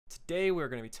today we're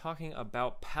going to be talking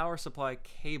about power supply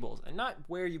cables, and not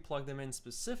where you plug them in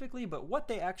specifically, but what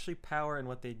they actually power and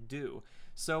what they do.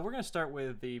 So we're going to start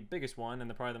with the biggest one,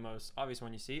 and probably the most obvious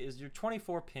one you see is your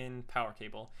 24-pin power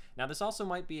cable. Now this also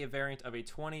might be a variant of a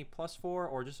 20+4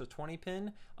 or just a 20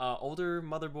 pin. Older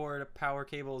motherboard power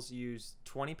cables use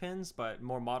 20 pins, but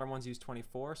more modern ones use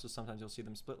 24, so sometimes you'll see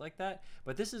them split like that.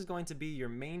 But this is going to be your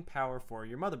main power for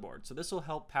your motherboard. So this will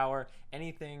help power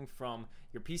anything from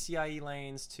your PCIe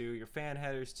lanes to your fan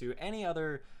headers to any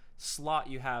other slot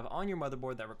you have on your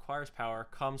motherboard that requires power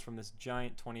comes from this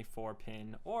giant 24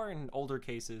 pin, or in older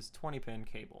cases 20 pin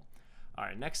cable.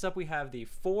 Alright, next up we have the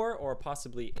 4 or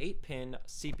possibly 8 pin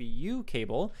CPU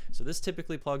cable. So this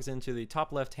typically plugs into the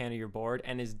top left hand of your board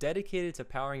and is dedicated to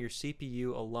powering your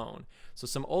CPU alone. So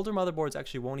some older motherboards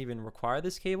actually won't even require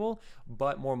this cable,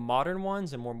 but more modern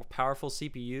ones and more powerful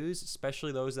CPUs,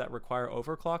 especially those that require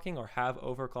overclocking or have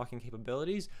overclocking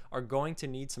capabilities, are going to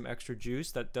need some extra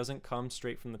juice that doesn't come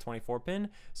straight from the 24 pin.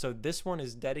 So this one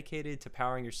is dedicated to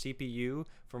powering your CPU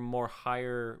for more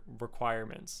higher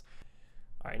requirements.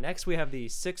 Alright, next we have the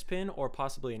 6-pin or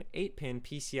possibly an 8-pin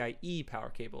PCIe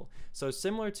power cable. So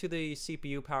similar to the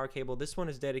CPU power cable, this one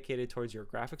is dedicated towards your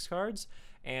graphics cards,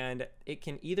 and it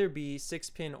can either be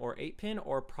 6-pin or 8-pin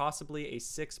or possibly a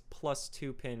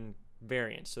 6+2-pin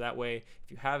variant. So that way,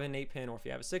 if you have an 8-pin or if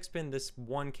you have a 6-pin, this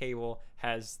one cable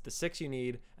has the 6 you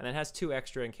need and then has 2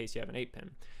 extra in case you have an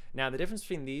 8-pin. Now the difference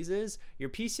between these is your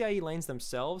PCIe lanes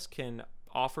themselves can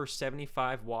offer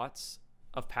 75 watts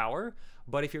of power,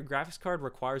 but if your graphics card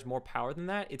requires more power than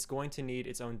that, it's going to need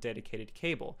its own dedicated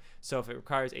cable. So if it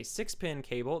requires a 6-pin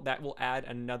cable, that will add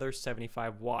another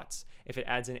 75 watts. If it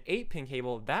adds an 8-pin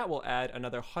cable, that will add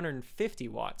another 150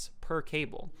 watts per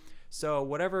cable. So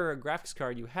whatever graphics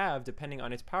card you have, depending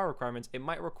on its power requirements, it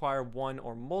might require one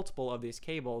or multiple of these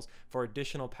cables for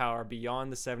additional power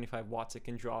beyond the 75 watts it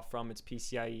can draw from its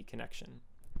PCIe connection.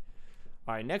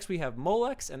 Alright, next we have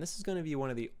Molex, and this is going to be one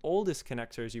of the oldest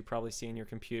connectors you probably see in your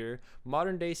computer.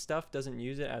 Modern day stuff doesn't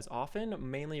use it as often.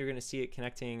 Mainly you're going to see it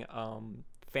connecting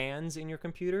fans in your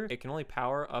computer. It can only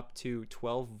power up to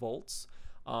 12 volts.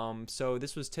 So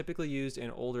this was typically used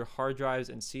in older hard drives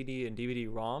and CD and DVD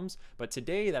ROMs, but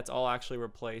today that's all actually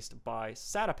replaced by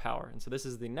SATA power. And so this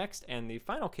is the next and the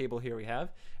final cable here we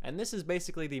have, and this is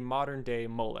basically the modern day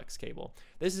Molex cable.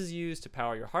 This is used to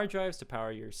power your hard drives, to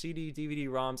power your CD, DVD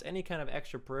ROMs, any kind of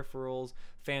extra peripherals,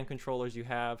 fan controllers you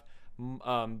have.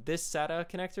 This SATA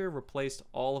connector replaced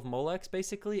all of Molex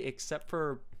basically, except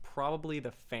for probably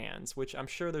the fans, which I'm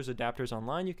sure there's adapters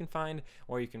online you can find,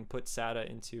 or you can put SATA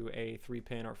into a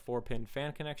 3-pin or 4-pin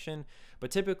fan connection,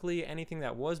 but typically anything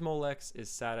that was Molex is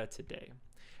SATA today.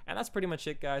 And that's pretty much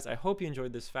it, guys. I hope you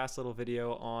enjoyed this fast little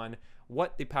video on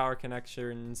what the power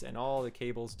connections and all the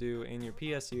cables do in your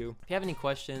PSU. If you have any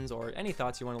questions or any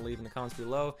thoughts you want to leave in the comments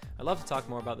below, I'd love to talk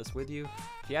more about this with you.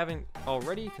 If you haven't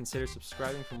already, consider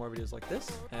subscribing for more videos like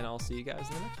this, and I'll see you guys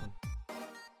in the next one.